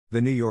The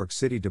New York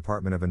City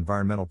Department of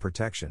Environmental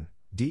Protection,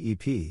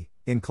 DEP,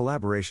 in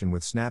collaboration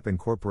with SNAP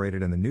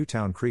Incorporated and the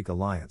Newtown Creek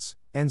Alliance,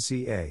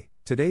 NCA,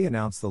 today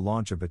announced the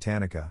launch of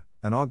Botanica,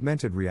 an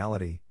augmented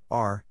reality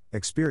 (AR)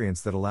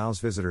 experience that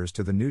allows visitors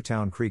to the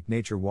Newtown Creek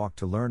Nature Walk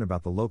to learn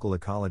about the local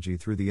ecology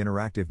through the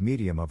interactive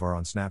medium of AR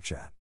on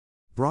Snapchat.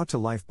 Brought to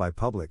life by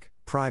public,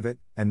 private,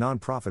 and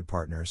nonprofit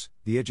partners,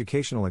 the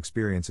educational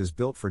experience is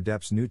built for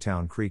DEP's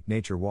Newtown Creek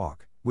Nature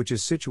Walk, which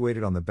is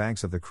situated on the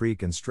banks of the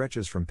creek and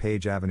stretches from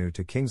Page Avenue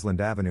to Kingsland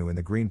Avenue in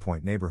the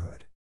Greenpoint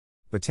neighborhood.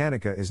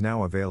 Botanica is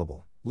now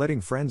available,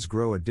 letting friends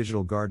grow a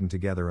digital garden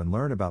together and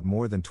learn about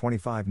more than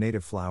 25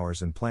 native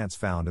flowers and plants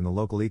found in the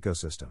local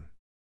ecosystem.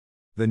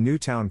 The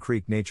Newtown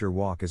Creek Nature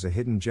Walk is a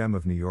hidden gem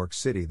of New York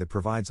City that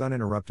provides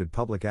uninterrupted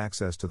public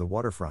access to the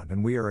waterfront,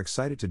 and we are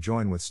excited to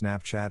join with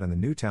Snapchat and the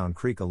Newtown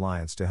Creek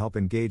Alliance to help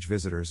engage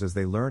visitors as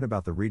they learn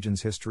about the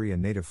region's history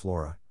and native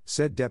flora,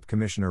 said DEP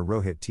Commissioner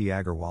Rohit T.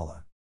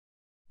 Agarwala.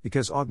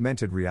 Because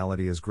augmented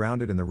reality is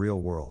grounded in the real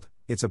world,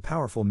 it's a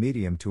powerful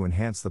medium to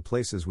enhance the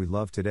places we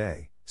love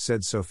today,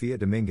 said Sofia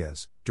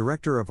Dominguez,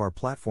 Director of our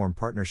Platform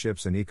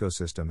Partnerships and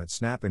Ecosystem at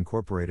SNAP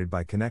Incorporated.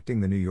 By connecting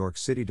the New York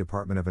City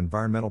Department of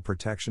Environmental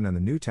Protection and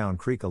the Newtown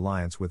Creek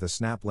Alliance with a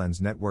SNAP Lens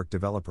network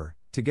developer,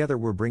 together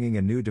we're bringing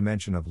a new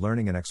dimension of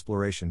learning and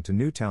exploration to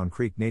Newtown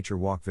Creek Nature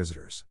Walk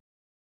visitors.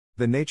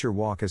 The Nature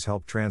Walk has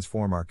helped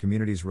transform our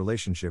community's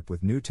relationship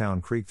with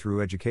Newtown Creek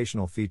through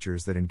educational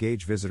features that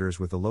engage visitors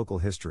with the local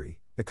history,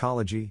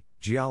 ecology,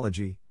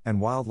 geology,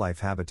 and wildlife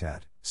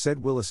habitat,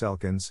 said Willis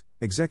Elkins,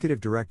 Executive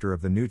Director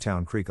of the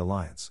Newtown Creek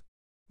Alliance.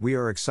 We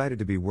are excited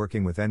to be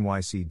working with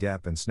NYC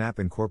DEP and SNAP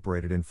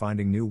Incorporated in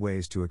finding new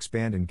ways to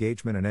expand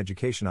engagement and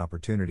education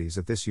opportunities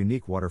at this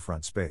unique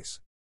waterfront space.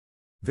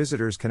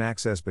 Visitors can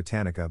access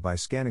Botanica by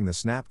scanning the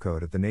SNAP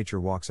code at the Nature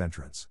Walk's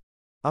entrance.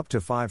 Up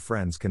to 5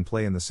 friends can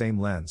play in the same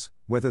lens,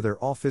 whether they're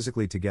all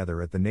physically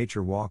together at the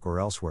Nature Walk or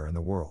elsewhere in the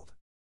world.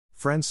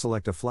 Friends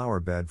select a flower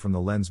bed from the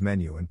lens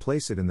menu and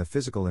place it in the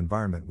physical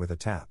environment with a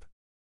tap.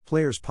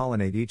 Players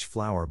pollinate each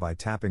flower by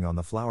tapping on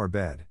the flower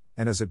bed,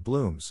 and as it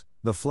blooms,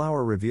 the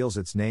flower reveals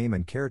its name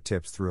and care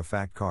tips through a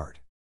fact card.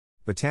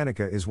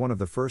 Botanica is one of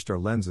the first AR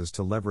lenses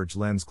to leverage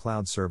Lens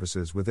Cloud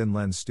services within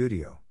Lens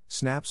Studio,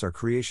 SNAP's AR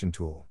creation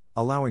tool,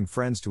 allowing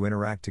friends to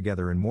interact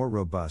together in more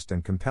robust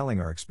and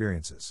compelling AR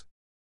experiences.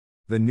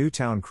 The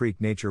Newtown Creek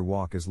Nature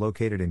Walk is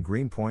located in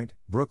Greenpoint,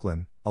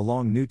 Brooklyn,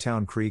 along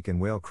Newtown Creek and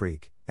Whale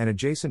Creek, and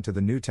adjacent to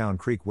the Newtown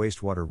Creek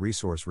Wastewater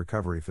Resource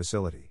Recovery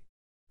Facility.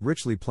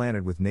 Richly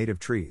planted with native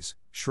trees,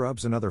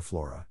 shrubs and other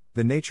flora,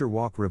 the Nature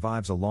Walk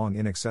revives a long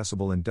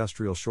inaccessible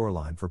industrial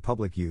shoreline for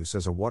public use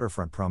as a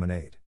waterfront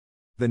promenade.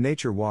 The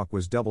Nature Walk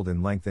was doubled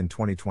in length in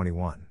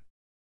 2021.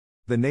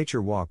 The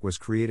Nature Walk was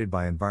created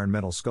by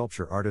environmental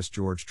sculpture artist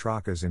George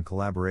Tracas in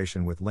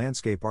collaboration with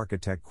landscape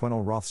architect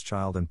Quennell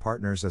Rothschild and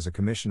partners as a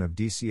commission of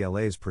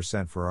DCLA's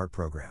Percent for Art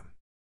program.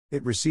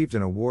 It received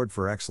an award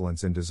for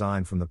excellence in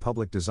design from the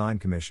Public Design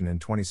Commission in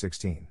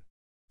 2016.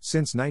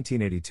 Since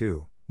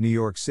 1982, New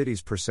York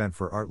City's Percent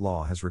for Art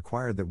law has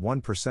required that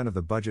 1% of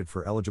the budget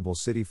for eligible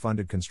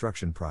city-funded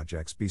construction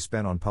projects be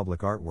spent on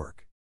public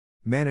artwork.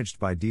 Managed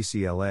by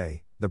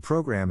DCLA, the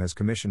program has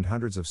commissioned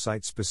hundreds of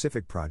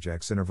site-specific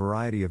projects in a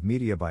variety of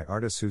media by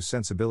artists whose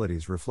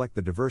sensibilities reflect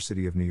the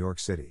diversity of New York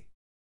City.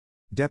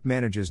 DEP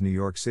manages New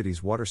York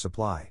City's water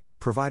supply,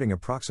 providing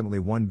approximately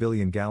 1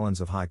 billion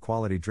gallons of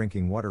high-quality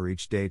drinking water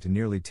each day to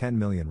nearly 10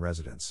 million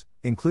residents,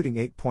 including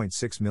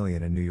 8.6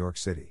 million in New York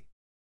City.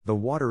 The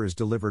water is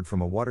delivered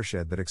from a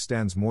watershed that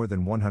extends more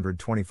than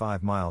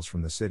 125 miles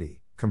from the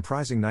city,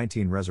 comprising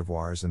 19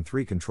 reservoirs and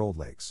 3 controlled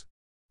lakes.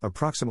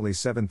 Approximately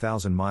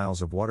 7,000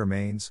 miles of water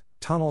mains,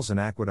 tunnels and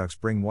aqueducts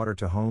bring water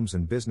to homes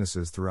and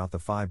businesses throughout the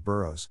 5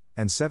 boroughs,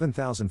 and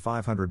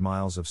 7,500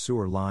 miles of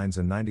sewer lines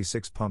and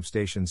 96 pump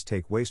stations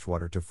take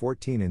wastewater to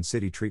 14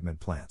 in-city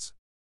treatment plants.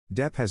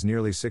 DEP has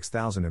nearly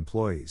 6,000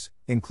 employees,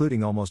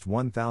 including almost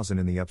 1,000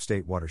 in the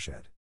upstate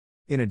watershed.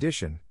 In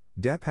addition,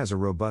 DEP has a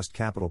robust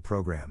capital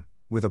program,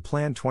 with a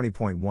planned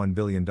 $20.1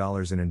 billion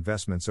in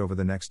investments over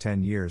the next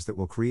 10 years that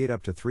will create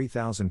up to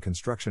 3,000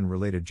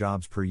 construction-related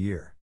jobs per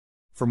year.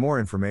 For more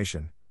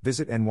information,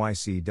 visit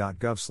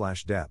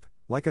nyc.gov/dep,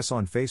 like us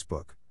on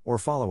Facebook, or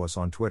follow us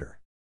on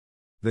Twitter.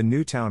 The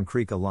Newtown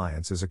Creek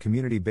Alliance is a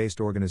community-based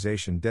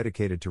organization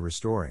dedicated to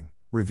restoring,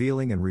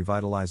 revealing and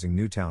revitalizing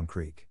Newtown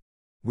Creek.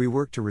 We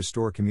work to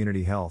restore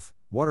community health,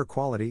 water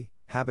quality,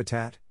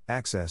 habitat,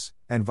 access,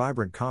 and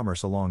vibrant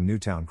commerce along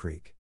Newtown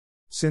Creek.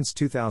 Since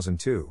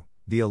 2002,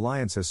 the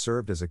Alliance has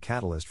served as a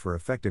catalyst for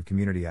effective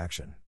community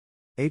action.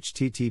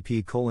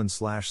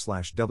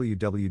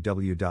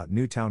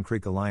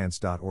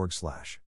 http://www.newtowncreekalliance.org/